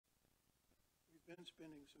been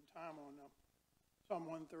spending some time on Psalm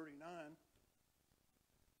 139.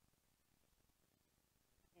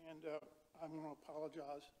 And I'm going to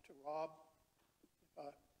apologize to Rob if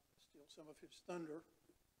I steal some of his thunder.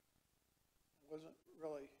 I wasn't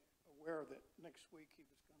really aware that next week he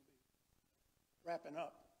was going to be wrapping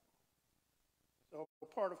up. So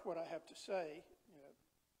part of what I have to say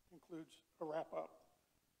includes a wrap-up.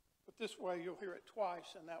 But this way you'll hear it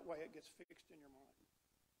twice, and that way it gets fixed in your mind.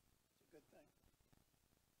 It's a good thing.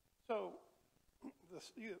 So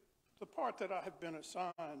the part that I have been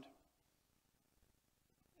assigned,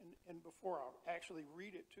 and before I actually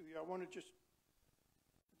read it to you, I just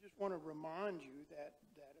want to remind you that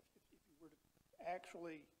if you were to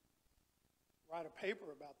actually write a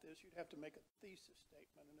paper about this, you'd have to make a thesis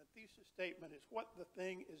statement. And a thesis statement is what the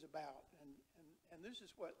thing is about. And this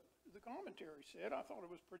is what the commentary said. I thought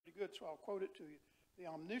it was pretty good, so I'll quote it to you. The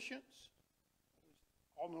omniscience,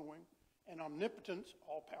 all-knowing, and omnipotence,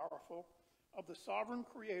 all-powerful, of the sovereign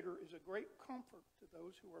Creator is a great comfort to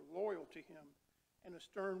those who are loyal to Him and a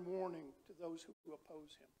stern warning to those who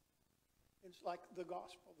oppose Him. It's like the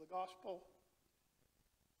gospel. The gospel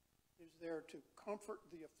is there to comfort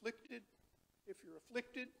the afflicted. If you're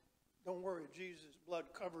afflicted, don't worry, Jesus' blood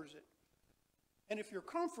covers it. And if you're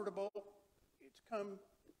comfortable, it's come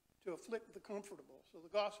to afflict the comfortable. So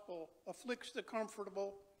the gospel afflicts the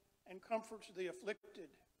comfortable and comforts the afflicted.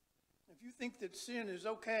 If you think that sin is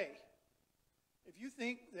okay, if you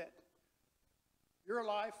think that your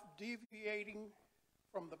life deviating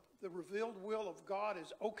from the revealed will of God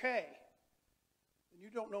is okay, then you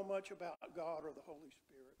don't know much about God or the Holy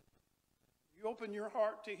Spirit. You open your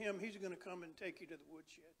heart to Him, He's going to come and take you to the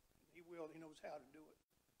woodshed. He will. He knows how to do it.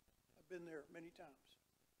 I've been there many times.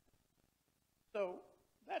 So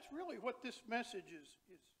that's really what this message is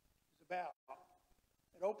about.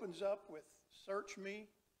 It opens up with search me,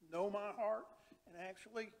 know my heart, and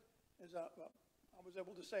actually, as I was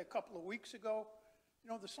able to say a couple of weeks ago,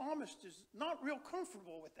 the psalmist is not real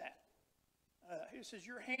comfortable with that. He says,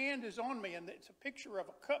 your hand is on me, and it's a picture of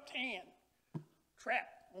a cupped hand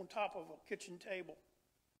trapped on top of a kitchen table.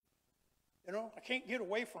 I can't get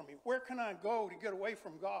away from Him. Where can I go to get away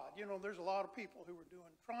from God? There's a lot of people who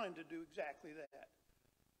are trying to do exactly that.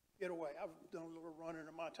 Get away. I've done a little running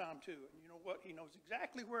in my time too. And you know what? He knows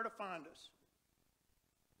exactly where to find us.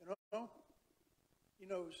 He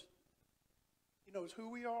knows who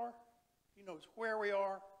we are. He knows where we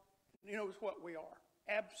are. And He knows what we are.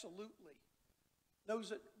 Absolutely.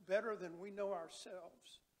 Knows it better than we know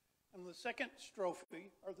ourselves. And the second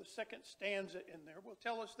strophe, or the second stanza in there, will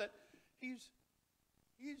tell us that He's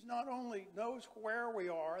not only knows where we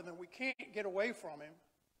are and that we can't get away from Him,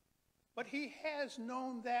 but He has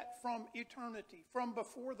known that from eternity, from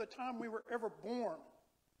before the time we were ever born.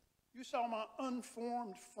 You saw my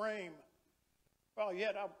unformed frame. Well,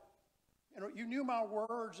 yet you knew my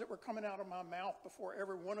words that were coming out of my mouth before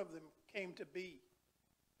every one of them came to be.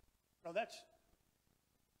 Now that's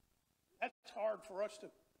hard for us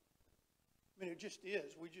to, it just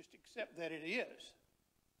is. We just accept that it is.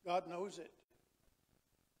 God knows it.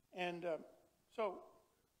 And so,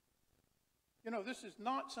 this is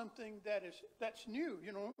not something that's new.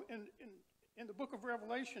 In the book of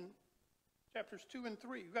Revelation, chapters 2 and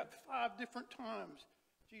 3, you've got 5 different times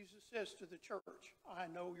Jesus says to the church, I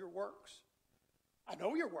know your works. I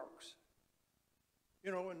know your works.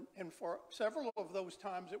 And for several of those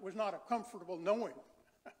times, it was not a comfortable knowing.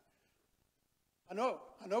 I know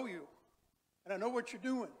you, and I know what you're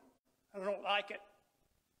doing, and I don't like it.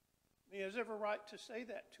 He has every right to say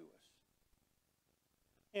that to us.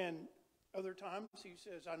 And other times He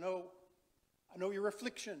says, I know your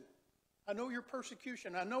affliction. I know your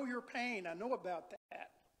persecution. I know your pain. I know about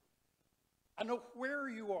that. I know where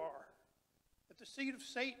you are, at the seat of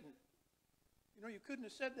Satan. You couldn't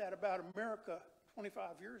have said that about America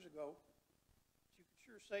 25 years ago, but you could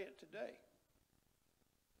sure say it today.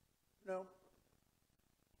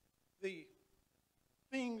 The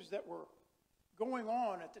things that were going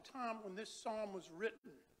on at the time when this psalm was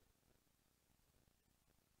written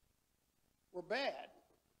were bad.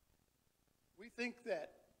 We think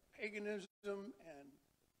that paganism and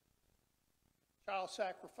child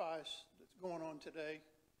sacrifice that's going on today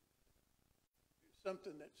is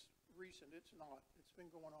something that's recent. It's not. It's been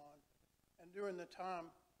going on. And during the time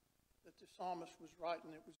that the psalmist was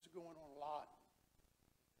writing, it was going on a lot.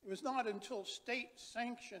 It was not until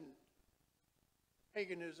state-sanctioned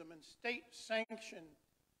paganism and state-sanctioned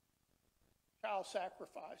child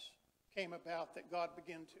sacrifice came about that God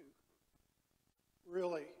began to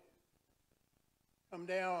really come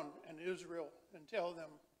down in Israel and tell them,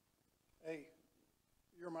 hey,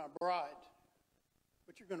 you're my bride,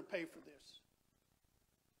 but you're going to pay for this.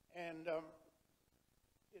 And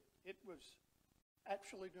it was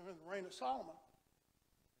actually during the reign of Solomon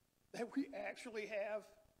that we actually have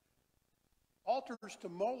altars to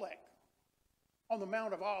Molech on the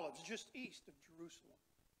Mount of Olives, just east of Jerusalem,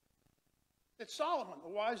 that Solomon, the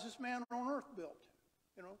wisest man on earth, built.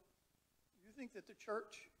 You know, you think that the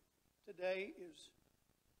church today is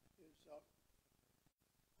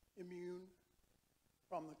immune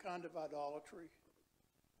from the kind of idolatry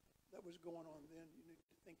that was going on then? You need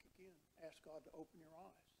to think again. Ask God to open your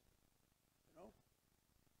eyes. You know?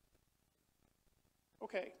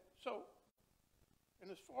 Okay, so,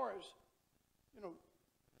 and as far as, you know,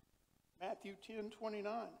 Matthew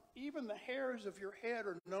 10:29, even the hairs of your head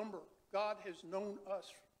are numbered. God has known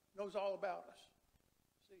us, knows all about us.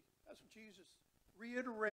 See, that's what Jesus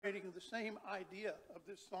reiterating the same idea of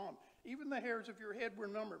this psalm. Even the hairs of your head were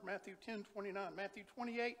numbered. Matthew 10:29. Matthew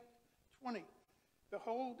 28:20.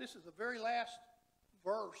 Behold, this is the very last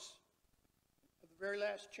verse of the very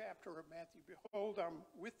last chapter of Matthew. Behold, I'm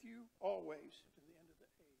with you always to the end of the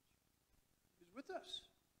age. He's with us.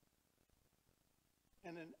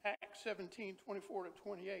 And in Acts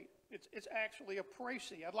 17:24-28, it's actually a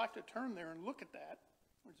précis. I'd like to turn there and look at that.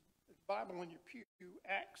 There's Bible in your pew,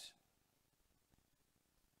 Acts,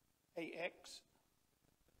 A-X,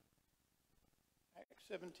 Acts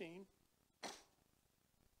 17.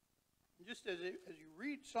 And just as you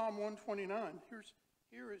read Psalm 129,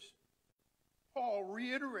 here is Paul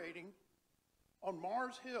reiterating on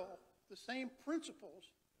Mars Hill the same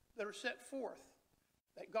principles that are set forth.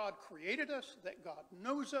 That God created us, that God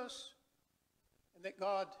knows us, and that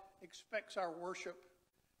God expects our worship,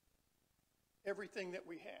 everything that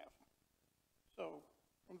we have. So,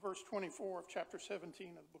 in verse 24 of chapter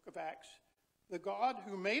 17 of the book of Acts, the God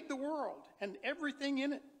who made the world and everything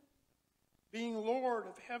in it, being Lord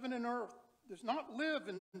of heaven and earth, does not live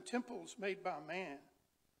in temples made by man,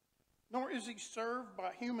 nor is he served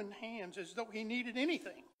by human hands as though he needed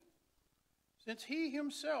anything, since he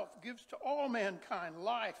himself gives to all mankind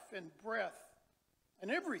life and breath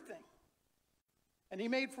and everything. And he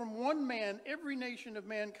made from one man every nation of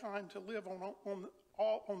mankind to live on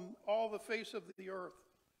all the face of the earth,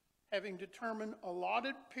 having determined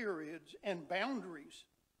allotted periods and boundaries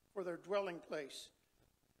for their dwelling place,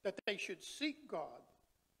 that they should seek God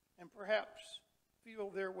and perhaps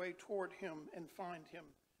feel their way toward him and find him.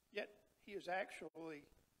 Yet he is actually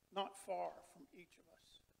not far from each of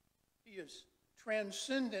us. He is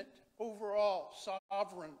transcendent, overall,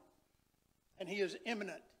 sovereign, and he is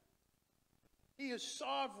immanent. He is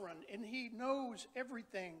sovereign, and he knows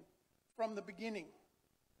everything from the beginning.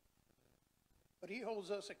 But he holds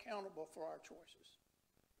us accountable for our choices.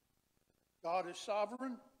 God is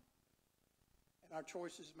sovereign, and our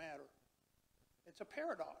choices matter. It's a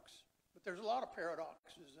paradox, but there's a lot of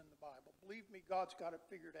paradoxes in the Bible. Believe me, God's got it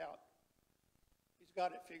figured out. He's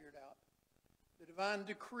got it figured out. The divine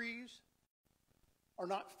decrees are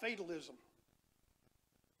not fatalism.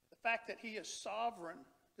 The fact that he is sovereign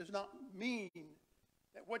does not mean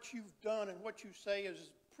that what you've done and what you say is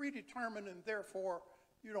predetermined and therefore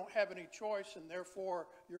you don't have any choice and therefore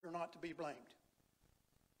you're not to be blamed.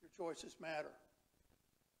 Your choices matter.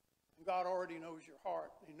 And God already knows your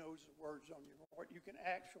heart. He knows the words on your heart. You can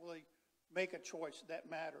actually make a choice that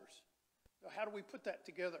matters. So how do we put that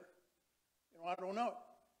together? I don't know.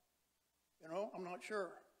 I'm not sure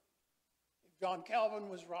if John Calvin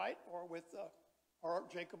was right or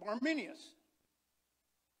Jacob Arminius.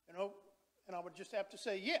 And I would just have to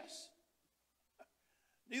say yes.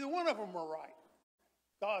 Neither one of them are right.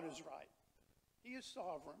 God is right. He is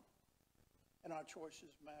sovereign, and our choices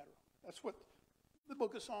matter. That's what the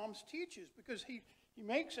book of Psalms teaches, because he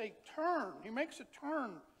makes a turn. He makes a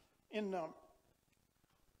turn in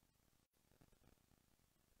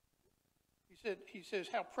He says,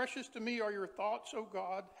 how precious to me are your thoughts, O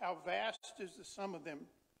God, how vast is the sum of them.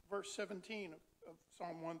 Verse 17 of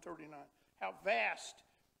Psalm 139. How vast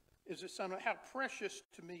is the sum of, how precious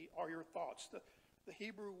to me are your thoughts. The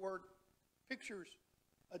Hebrew word pictures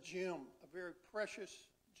a gem, a very precious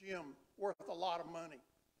gem worth a lot of money.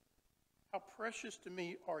 How precious to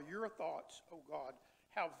me are your thoughts, O God.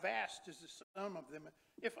 How vast is the sum of them.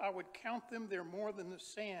 If I would count them, they're more than the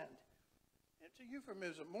sand. It's a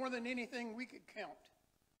euphemism, more than anything we could count.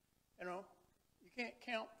 You can't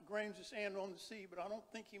count grains of sand on the sea, but I don't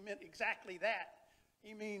think he meant exactly that.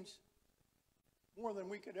 He means more than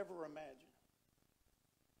we could ever imagine.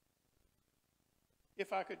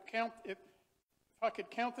 If I could count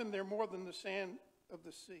them, they're more than the sand of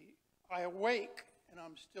the sea. I awake, and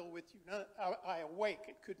I'm still with you. I awake.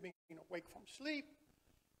 It could mean awake from sleep.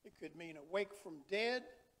 It could mean awake from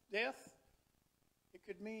death. It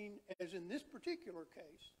could mean, as in this particular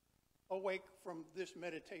case, awake from this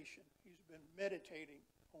meditation. He's been meditating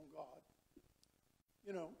on God.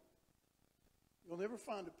 You know, you'll never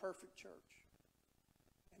find a perfect church.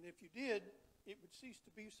 And if you did, it would cease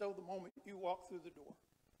to be so the moment you walk through the door.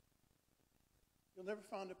 You'll never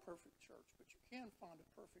find a perfect church, but you can find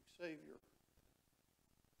a perfect Savior.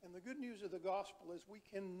 And the good news of the gospel is we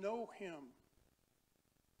can know him.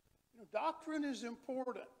 You know, doctrine is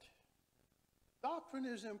important. Doctrine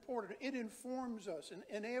is important. It informs us and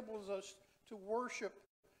enables us to worship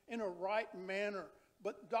in a right manner.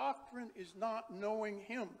 But doctrine is not knowing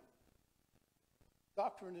him.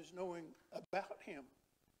 Doctrine is knowing about him.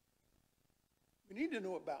 We need to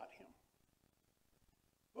know about him.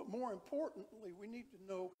 But more importantly, we need to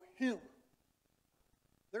know him.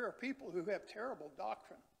 There are people who have terrible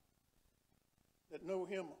doctrine that know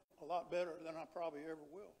him a lot better than I probably ever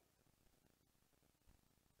will.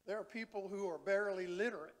 There are people who are barely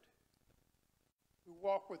literate, who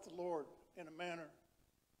walk with the Lord in a manner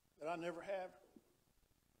that I never have,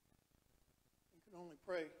 and can only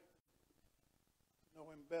pray to know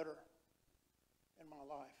him better in my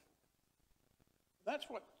life. That's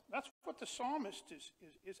what the psalmist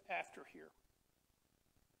is after here.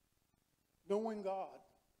 Knowing God.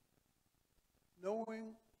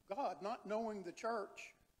 Knowing God, not knowing the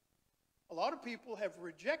church. A lot of people have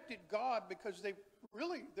rejected God because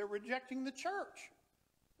they're rejecting the church.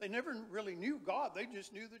 They never really knew God. They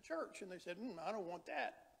just knew the church. And they said, I don't want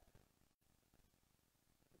that.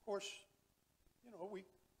 Of course, you know, we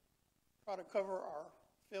try to cover our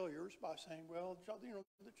failures by saying, well, you know,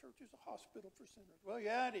 the church is a hospital for sinners. Well,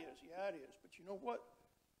 yeah, it is. Yeah, it is. But you know what?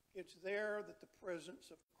 It's there that the presence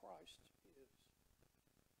of Christ is.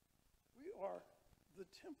 We are the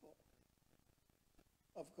temple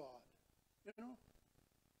of God. You know?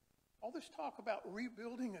 All this talk about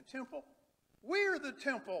rebuilding a temple, we're the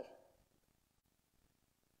temple.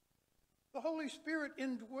 The Holy Spirit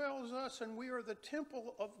indwells us, and we are the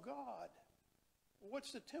temple of God. Well,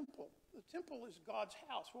 what's the temple? The temple is God's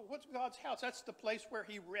house. Well, what's God's house? That's the place where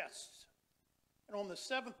he rests. And on the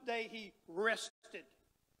seventh day, he rested.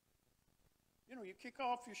 You know, you kick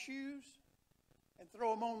off your shoes and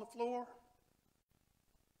throw them on the floor,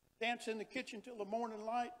 dance in the kitchen till the morning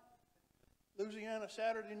light. Louisiana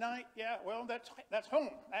Saturday night, yeah, well, that's home.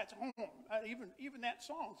 That's home. Even that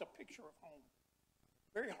song's a picture of home.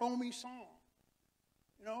 Very homey song.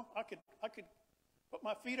 You know, I could put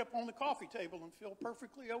my feet up on the coffee table and feel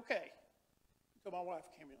perfectly okay until my wife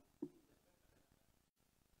came in.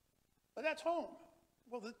 But that's home.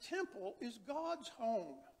 Well, the temple is God's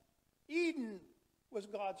home. Eden was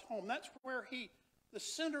God's home. That's where the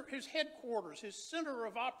center, his headquarters, his center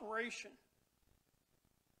of operation.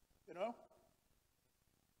 You know?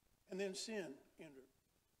 And then sin entered.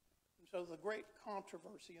 And so the great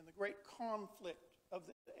controversy and the great conflict of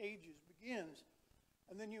the ages begins.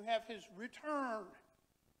 And then you have his return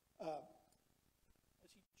as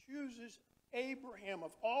he chooses Abraham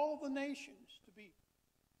of all the nations to be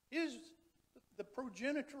the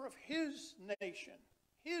progenitor of his nation,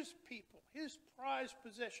 his people, his prized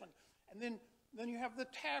possession. And then you have the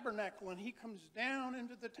tabernacle, and he comes down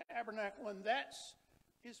into the tabernacle, and that's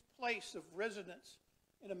his place of residence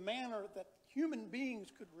in a manner that human beings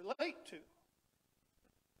could relate to.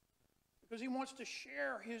 Because he wants to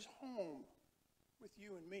share his home with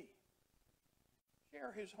you and me.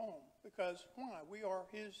 Share his home. Because why? We are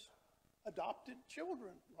his adopted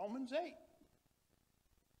children. Romans 8.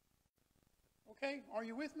 Okay? Are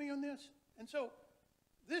you with me on this? And so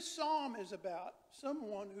this psalm is about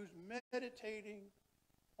someone who's meditating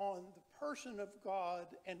on the person of God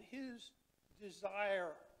and his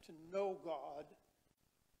desire to know God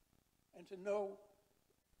and to know,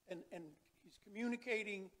 and he's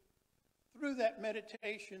communicating through that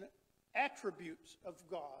meditation attributes of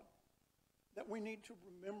God that we need to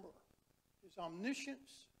remember. His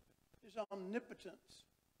omniscience, his omnipotence.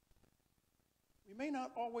 We may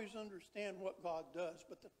not always understand what God does,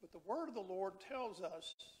 but the word of the Lord tells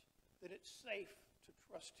us that it's safe to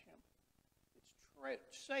trust him.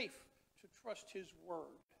 It's safe to trust his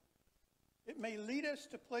word. It may lead us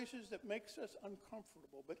to places that makes us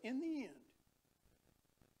uncomfortable, but in the end,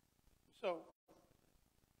 so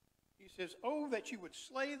he says, oh, that you would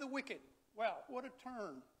slay the wicked. Wow, what a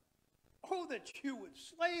turn. Oh, that you would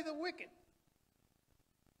slay the wicked.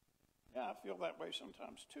 Yeah, I feel that way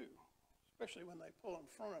sometimes too, especially when they pull in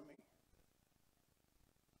front of me.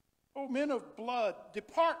 Oh, men of blood,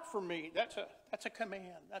 depart from me. That's a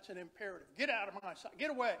command. That's an imperative. Get out of my sight. Get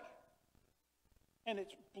away. And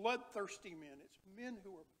it's bloodthirsty men. It's men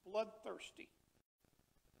who are bloodthirsty.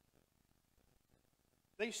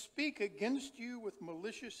 They speak against you with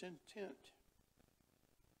malicious intent.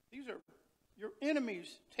 These are your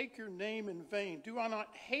enemies. Take your name in vain. Do I not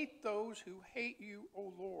hate those who hate you,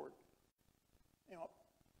 O Lord? Now,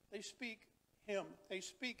 they speak him. They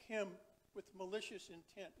speak him with malicious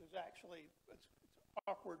intent. It's an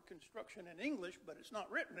awkward construction in English, but it's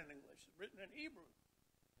not written in English. It's written in Hebrew.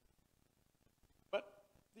 But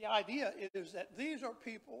the idea is that these are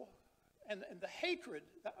people, and the hatred,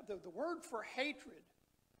 the word for hatred,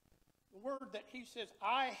 the word that he says,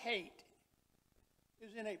 I hate,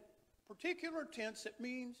 is in a particular tense that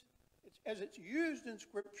means, as it's used in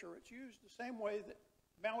Scripture, it's used the same way that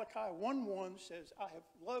Malachi 1:1 says, I have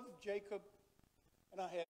loved Jacob and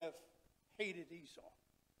I have hated Esau.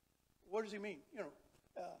 What does he mean?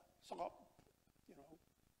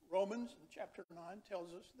 Romans in chapter 9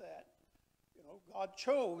 tells us that, God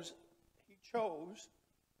chose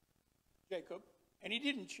Jacob, and he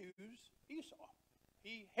didn't choose Esau.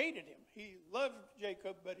 He hated him. He loved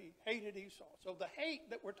Jacob, but he hated Esau. So the hate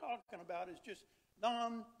that we're talking about is just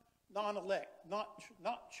non-elect,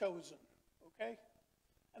 not chosen, okay?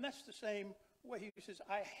 And that's the same way he says,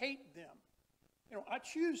 I hate them. I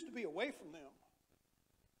choose to be away from them.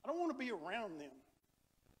 I don't want to be around them,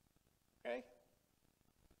 okay?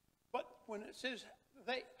 But when it says,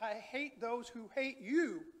 I hate those who hate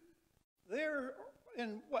you, they're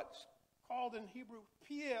in what's called in Hebrew,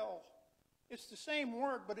 PL. It's the same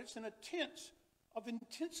word, but it's in a tense of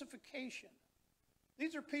intensification.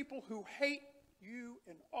 These are people who hate you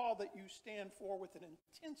and all that you stand for with an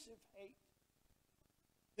intensive hate.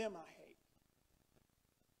 Them I hate.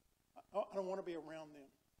 I don't want to be around them.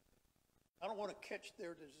 I don't want to catch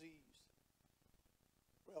their disease.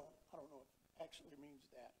 Well, I don't know if it actually means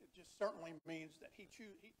that. It just certainly means that he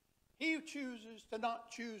chooses to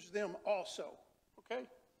not choose them also. Okay?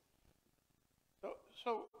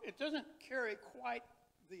 So it doesn't carry quite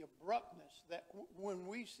the abruptness that when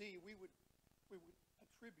we see, we would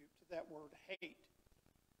attribute to that word hate.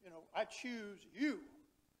 I choose you,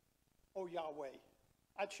 O Yahweh.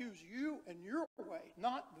 I choose you and your way,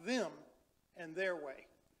 not them and their way,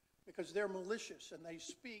 because they're malicious and they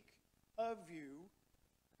speak of you.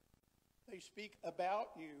 They speak about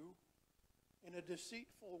you in a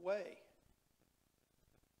deceitful way.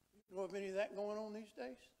 You know of any of that going on these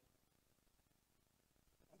days?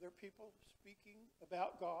 Are there people speaking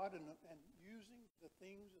about God and using the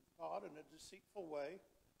things of God in a deceitful way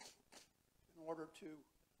in order to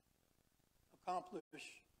accomplish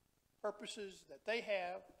purposes that they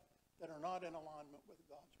have that are not in alignment with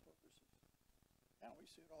God's purposes? Now we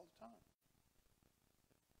see it all the time.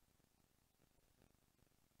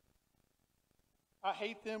 I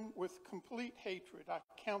hate them with complete hatred. I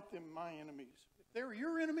count them my enemies. If they're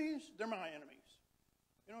your enemies, they're my enemies.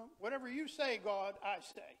 Whatever you say, God, I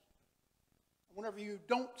say. Whatever you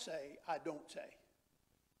don't say, I don't say.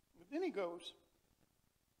 But then he goes,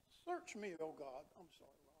 search me, O God. I'm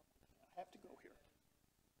sorry, Rob. I have to go here.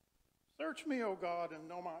 Search me, O God, and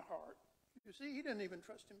know my heart. You see, he didn't even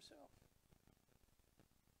trust himself.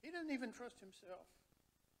 He didn't even trust himself.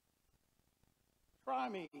 Try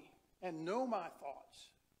me and know my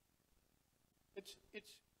thoughts. It's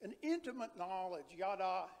an intimate knowledge,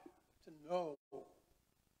 yada, to know.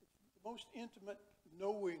 It's the most intimate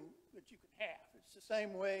knowing that you can have. It's the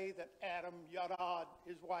same way that Adam yada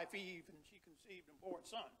his wife Eve, and she conceived and bore a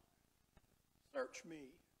son. Search me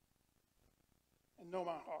and know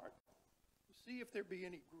my heart. See if there be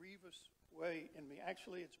any grievous way in me.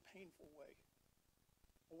 Actually, it's a painful way.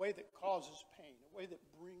 A way that causes pain. A way that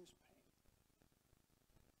brings pain.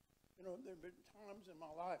 There have been times in my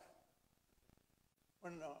life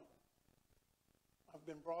when I've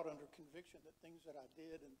been brought under conviction that things that I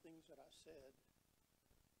did and things that I said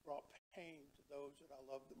brought pain to those that I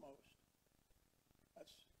loved the most.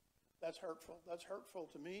 That's hurtful. That's hurtful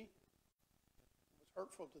to me. It was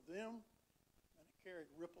hurtful to them, and it carried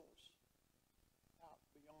ripples out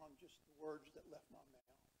beyond just the words that left my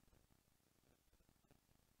mouth.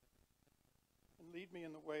 And lead me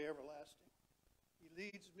in the way everlasting. He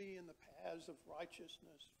leads me in the paths of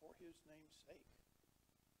righteousness for his name's sake.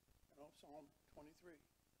 Psalm 23.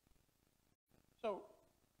 So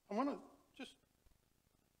I want to just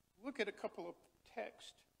look at a couple of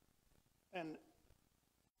texts. And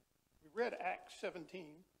we read Acts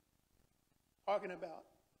 17, talking about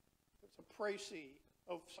it's a précis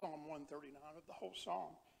of Psalm 139, of the whole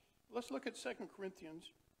psalm. Let's look at 2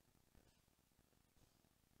 Corinthians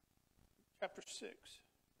chapter 6.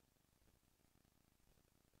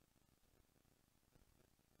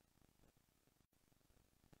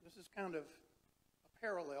 This is kind of a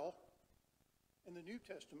parallel in the New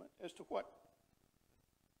Testament as to what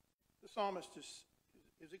the psalmist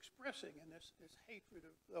is expressing in this hatred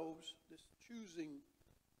of those, this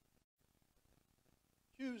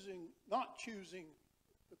not choosing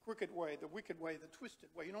the crooked way, the wicked way, the twisted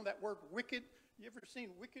way. You know that word wicked? You ever seen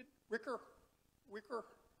wicked? Wicker?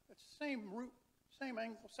 It's the same root, same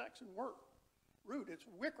Anglo-Saxon word. Root, it's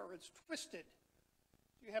wicker, it's twisted.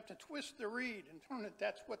 You have to twist the reed and turn it.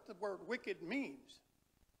 That's what the word wicked means.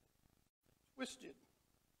 Twisted.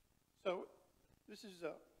 So this is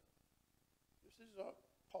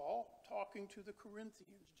Paul talking to the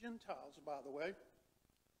Corinthians, Gentiles, by the way.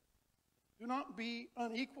 Do not be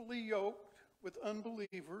unequally yoked with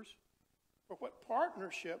unbelievers, for what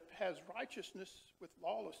partnership has righteousness with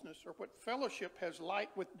lawlessness, or what fellowship has light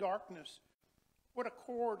with darkness? What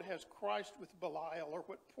accord has Christ with Belial, or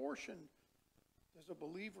what portion does a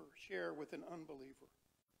believer share with an unbeliever?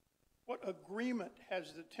 What agreement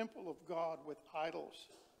has the temple of God with idols?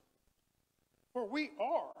 For we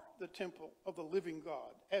are the temple of the living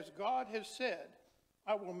God. As God has said,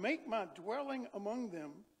 I will make my dwelling among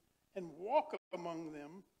them and walk among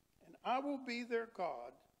them, and I will be their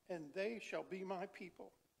God, and they shall be my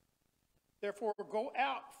people. Therefore go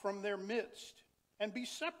out from their midst and be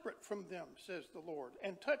separate from them, says the Lord,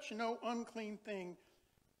 and touch no unclean thing.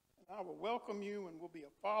 And I will welcome you and will be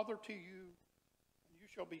a father to you, and you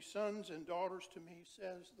shall be sons and daughters to me,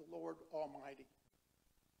 says the Lord Almighty.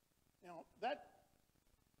 Now, that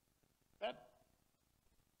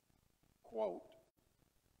quote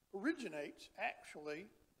originates actually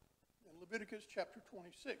in Leviticus chapter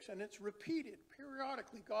 26, and it's repeated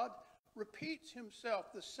periodically. God repeats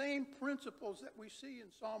himself. The same principles that we see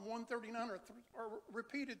in Psalm 139 are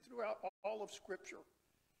repeated throughout all of Scripture.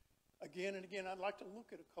 Again and again, I'd like to look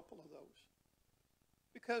at a couple of those,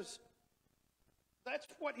 because that's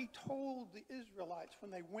what he told the Israelites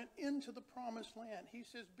when they went into the promised land. He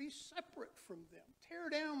says, be separate from them. Tear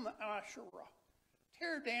down the Asherah.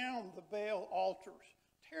 Tear down the Baal altars.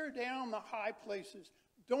 Tear down the high places.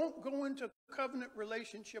 Don't go into covenant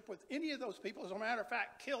relationship with any of those people. As a matter of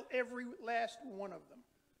fact, kill every last one of them.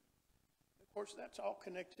 Of course, that's all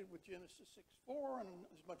connected with Genesis 6:4, and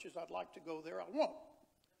as much as I'd like to go there, I won't.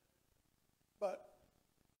 But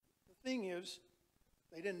the thing is,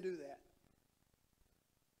 they didn't do that.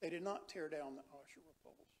 They did not tear down the Asherah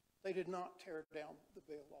poles. They did not tear down the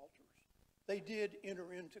Baal altars. They did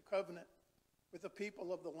enter into covenant with the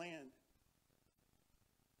people of the land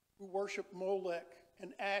who worship Molech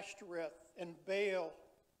and Ashtoreth and Baal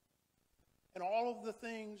and all of the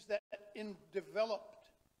things that developed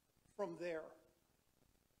from there.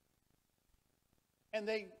 And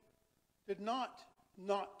they did not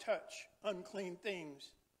touch unclean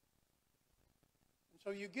things. So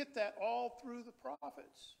you get that all through the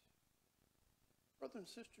prophets. Brothers and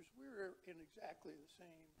sisters, we're in exactly the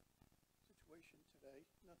same situation today.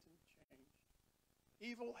 Nothing changed.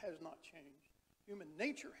 Evil has not changed. Human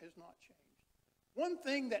nature has not changed. One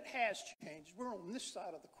thing that has changed, we're on this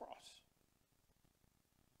side of the cross.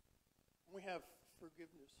 We have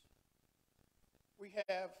forgiveness. We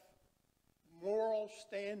have moral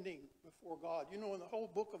standing before God. You know, in the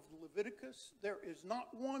whole book of Leviticus, there is not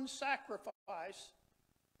one sacrifice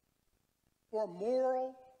for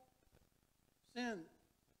moral sin.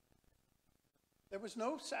 There was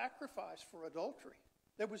no sacrifice for adultery.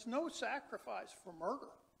 There was no sacrifice for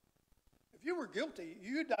murder. If you were guilty,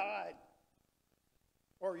 you died,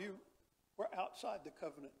 or you were outside the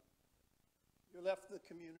covenant. You left the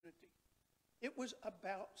community. It was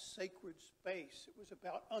about sacred space. It was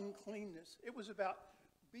about uncleanness. It was about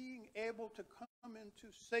being able to come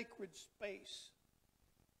into sacred space.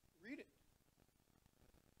 Read it.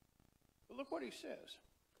 But look what he says.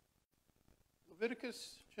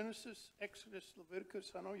 Leviticus, Genesis, Exodus,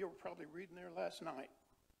 Leviticus. I know you were probably reading there last night.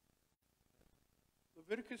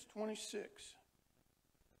 Leviticus 26.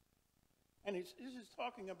 And this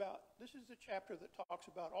is the chapter that talks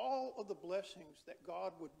about all of the blessings that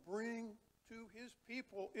God would bring to his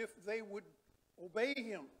people if they would obey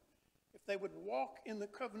him, if they would walk in the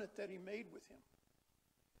covenant that he made with him.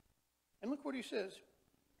 And look what he says.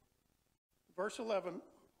 Verse 11,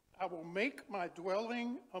 I will make my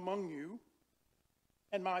dwelling among you,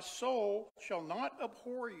 and my soul shall not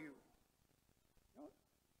abhor you. You know,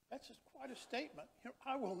 that's quite a statement. You know,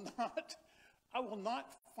 I will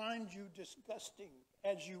not find you disgusting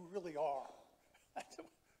as you really are.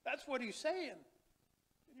 That's what he's saying.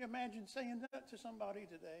 Can you imagine saying that to somebody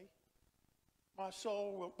today? My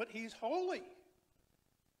soul will, but he's holy.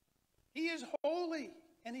 He is holy,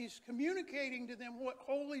 and he's communicating to them what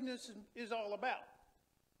holiness is all about.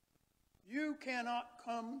 You cannot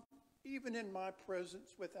come even in my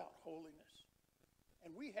presence without holiness.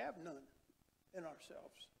 And we have none in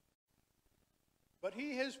ourselves. But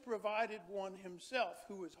he has provided one himself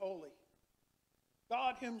who is holy.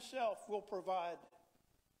 God himself will provide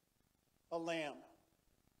a lamb,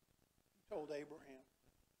 he told Abraham.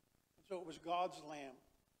 And so it was God's lamb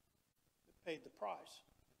that paid the price.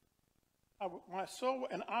 My soul,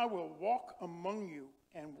 and I will walk among you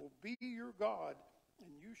and will be your God, and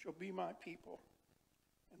you shall be my people.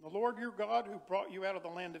 And the Lord your God who brought you out of the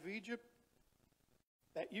land of Egypt,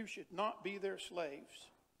 that you should not be their slaves,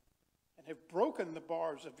 and have broken the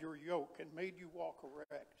bars of your yoke and made you walk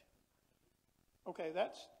erect. Okay,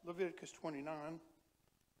 that's Leviticus 29.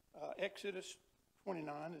 Exodus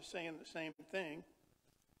 29 is saying the same thing.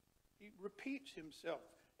 He repeats himself.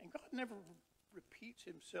 And God never repeats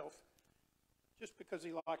himself just because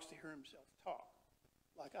he likes to hear himself talk,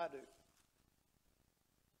 like I do.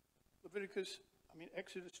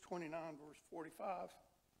 Exodus 29, verse 45.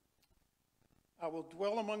 I will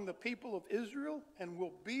dwell among the people of Israel and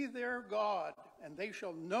will be their God, and they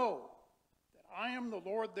shall know that I am the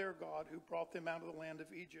Lord their God who brought them out of the land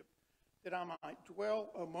of Egypt, that I might dwell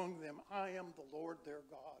among them. I am the Lord their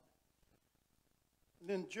God. And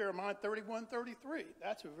then Jeremiah 31:33.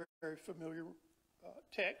 That's a very, very familiar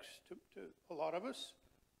text to a lot of us.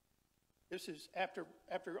 This is after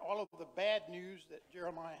all of the bad news that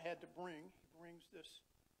Jeremiah had to bring. He brings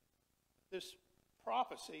this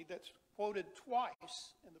prophecy that's quoted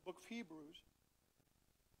twice in the book of Hebrews.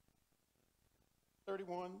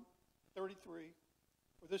 31:33.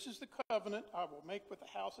 For this is the covenant I will make with the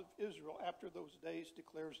house of Israel after those days,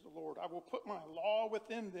 declares the Lord. I will put my law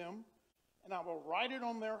within them, and I will write it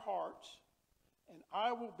on their hearts, and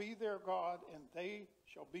I will be their God, and they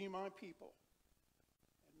shall be my people.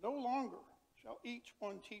 And no longer shall each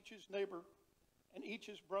one teach his neighbor and each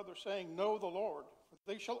his brother, saying, Know the Lord, for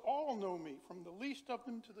they shall all know me, from the least of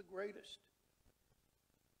them to the greatest.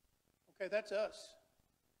 Okay, that's us.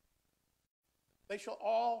 They shall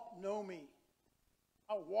all know me.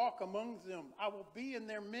 I'll walk among them. I will be in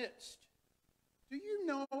their midst. Do you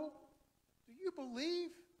know, do you believe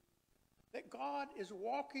that God is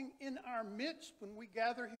walking in our midst when we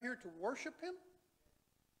gather here to worship him?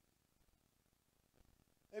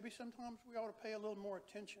 Maybe sometimes we ought to pay a little more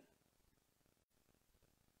attention.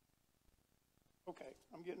 Okay,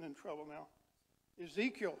 I'm getting in trouble now.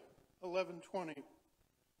 Ezekiel 11:20.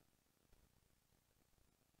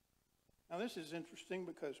 Now this is interesting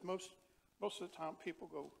because most of the time people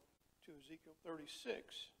go to Ezekiel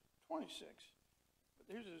 36:26. But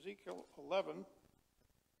here's Ezekiel 11.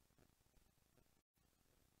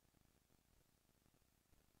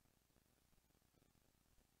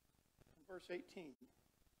 Verse 18.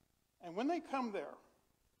 And when they come there,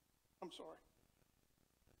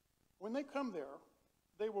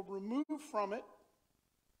 they will remove from it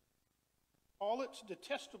all its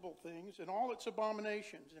detestable things and all its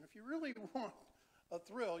abominations. And if you really want a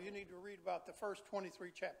thrill, you need to read about the first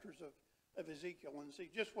 23 chapters of Ezekiel and see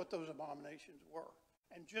just what those abominations were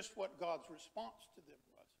and just what God's response to them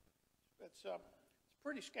was. It's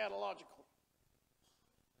pretty scatological.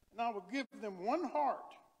 And I will give them one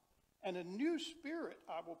heart, and a new spirit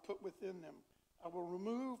I will put within them. I will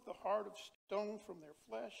remove the heart of stone from their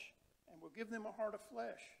flesh and will give them a heart of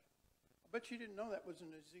flesh. I bet you didn't know that was in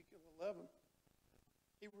Ezekiel 11.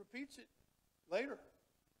 He repeats it later.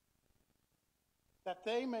 That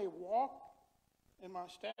they may walk in my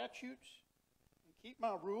statutes and keep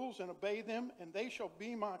my rules and obey them, and they shall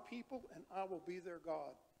be my people, and I will be their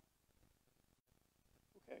God.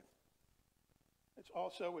 Okay. It's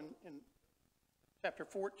also in chapter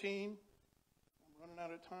 14. I'm running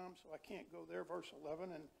out of time, so I can't go there. Verse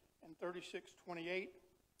 11 and 36:28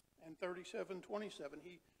 and 37:27.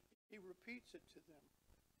 He repeats it to them.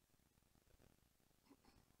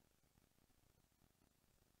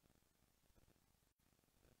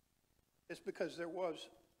 It's because there was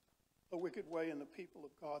a wicked way in the people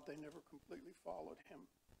of God. They never completely followed him.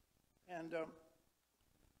 And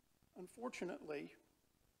unfortunately,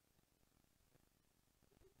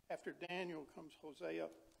 after Daniel comes Hosea.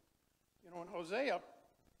 You know, and Hosea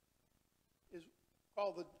is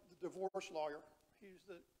called the divorce lawyer. He's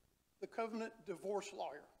the covenant divorce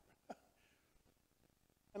lawyer.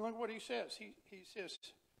 And look what he says. He says,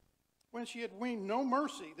 when she had weaned no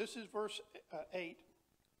mercy, this is verse 8,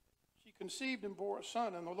 she conceived and bore a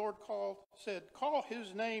son, and the Lord said, call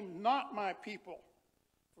his name not my people,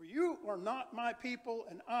 for you are not my people,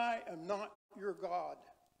 and I am not your God.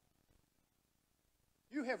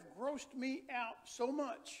 You have grossed me out so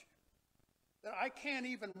much that I can't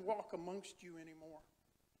even walk amongst you anymore.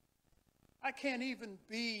 I can't even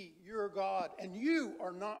be your God, and you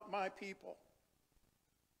are not my people.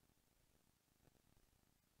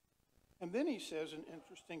 And then he says an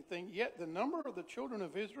interesting thing, yet the number of the children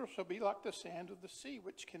of Israel shall be like the sand of the sea,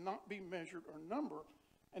 which cannot be measured or numbered.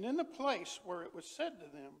 And in the place where it was said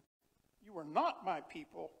to them, you are not my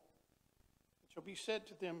people, it shall be said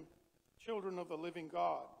to them, children of the living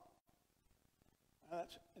God. Now,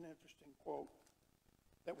 that's an interesting quote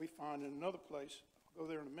that we find in another place. I'll go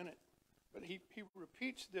there in a minute. But he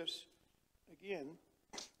repeats this again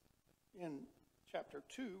in chapter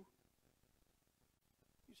 2.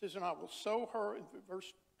 He says, and I will sow her, in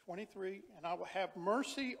verse 23, and I will have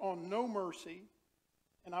mercy on no mercy,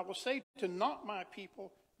 and I will say to not my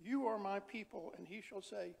people, you are my people, and he shall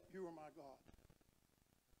say, you are my God.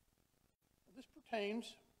 Well, this pertains,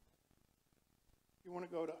 if you want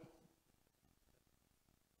to go to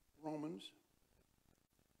Romans.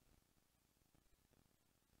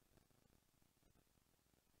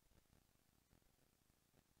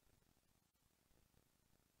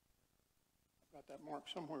 I've got that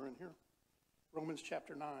marked somewhere in here. Romans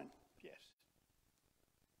chapter 9, yes.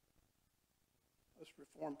 Us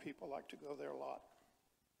Reformed people like to go there a lot.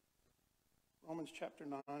 Romans chapter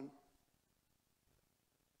 9,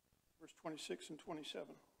 verse 26 and 27.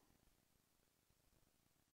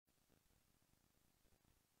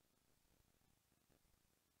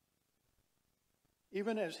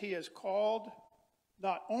 Even as he has called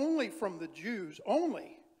not only from the Jews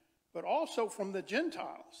only, but also from the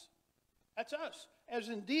Gentiles. That's us. As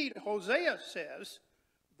indeed Hosea says,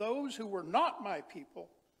 those who were not my people,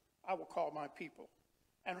 I will call my people.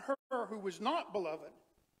 And her who was not beloved,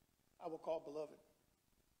 I will call beloved.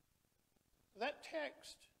 That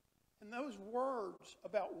text and those words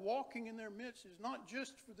about walking in their midst is not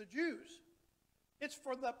just for the Jews. It's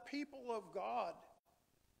for the people of God.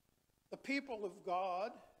 The people of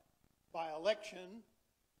God, by election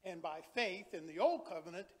and by faith in the old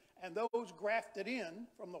covenant, and those grafted in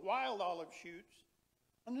from the wild olive shoots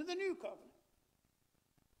under the new covenant.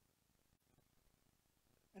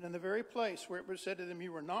 And in the very place where it was said to them,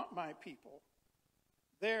 you are not my people,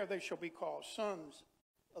 there they shall be called sons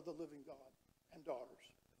of the living God and daughters,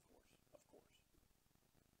 of course.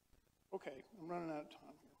 Okay, I'm running out of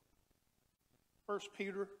time here. 1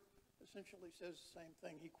 Peter essentially says the same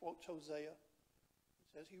thing. He quotes Hosea.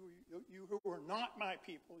 He says, you who are not my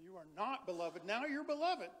people, you are not beloved. Now you're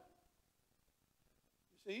beloved.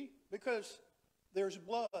 You see? Because there's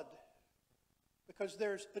blood. Because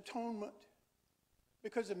there's atonement.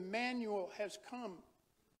 Because Emmanuel has come,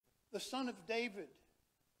 the Son of David.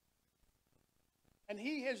 And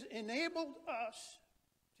he has enabled us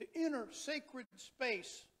to enter sacred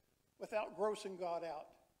space without grossing God out.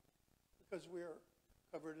 Because we are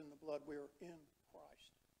covered in the blood. We are in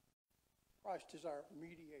Christ. Christ is our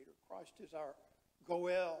mediator. Christ is our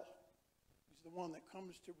Goel. He's the one that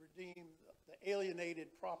comes to redeem the alienated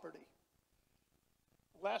property.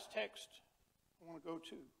 The last text I want to go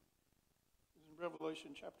to is in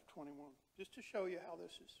Revelation chapter 21, just to show you how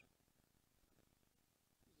this is.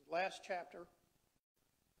 The last chapter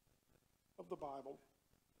of the Bible,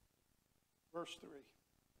 verse 3.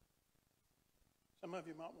 Some of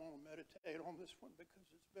you might want to meditate on this one because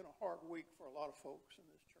it's been a hard week for a lot of folks in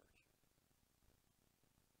this church.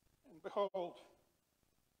 And behold,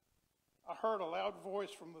 I heard a loud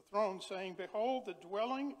voice from the throne saying, behold, the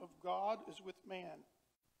dwelling of God is with man.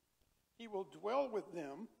 He will dwell with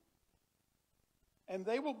them, and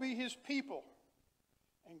they will be his people,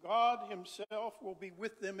 and God himself will be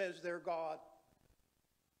with them as their God.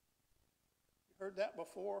 You heard that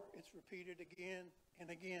before? It's repeated again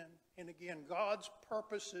and again and again. God's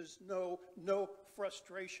purposes know no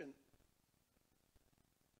frustration.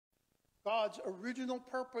 God's original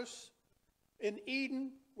purpose in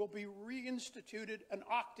Eden will be reinstituted an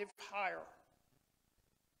octave higher.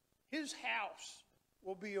 His house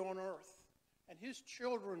will be on earth, and his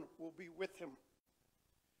children will be with him.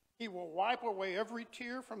 He will wipe away every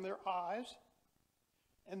tear from their eyes,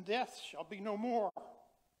 and death shall be no more.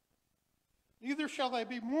 Neither shall they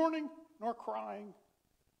be mourning, nor crying,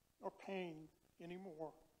 nor pain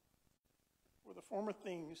anymore, for the former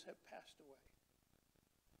things have passed away.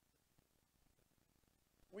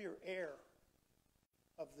 We are heir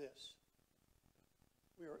of this.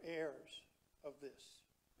 We are heirs of this.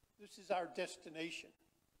 This is our destination.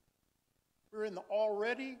 We're in the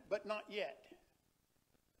already, but not yet.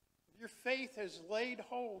 Your faith has laid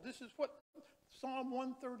hold. This is what Psalm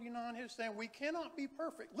 139 is saying. We cannot be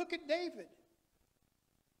perfect. Look at David.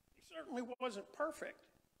 He certainly wasn't perfect.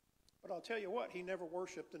 But I'll tell you what, he never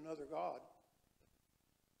worshiped another God.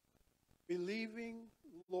 Believing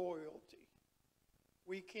loyalty.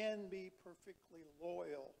 We can be perfectly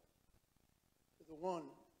loyal to the one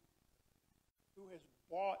who has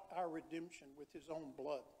bought our redemption with his own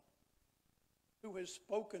blood. who has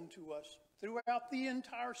spoken to us throughout the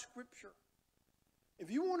entire Scripture. If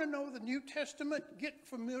you want to know the New Testament, get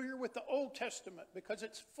familiar with the Old Testament because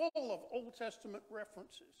it's full of Old Testament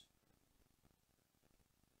references.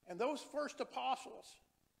 And those first apostles,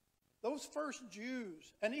 those first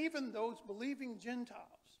Jews, and even those believing Gentiles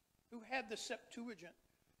who had the Septuagint,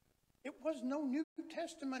 it was no New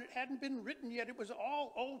Testament. It hadn't been written yet. It was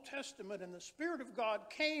all Old Testament, and the Spirit of God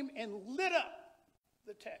came and lit up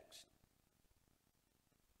the text.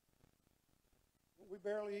 But we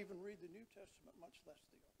barely even read the New Testament, much less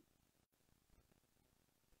the Old.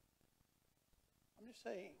 I'm just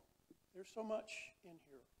saying, there's so much in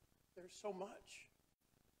here. There's so much.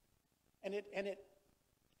 And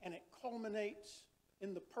it culminates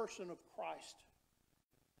in the person of Christ,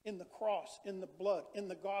 in the cross, in the blood, in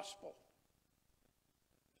the gospel.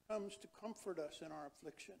 It comes to comfort us in our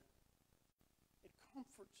affliction. It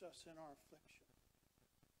comforts us in our affliction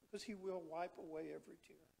because he will wipe away every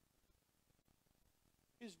tear.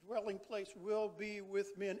 His dwelling place will be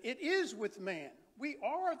with men. It is with man. We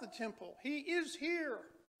are the temple. He is here.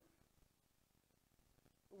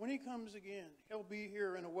 But when he comes again, he'll be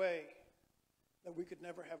here in a way that we could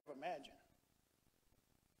never have imagined.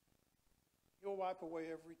 He'll wipe away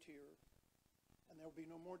every tear, and there'll be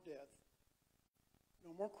no more death,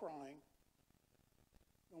 no more crying,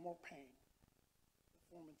 no more pain.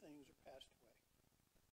 The former things are past away.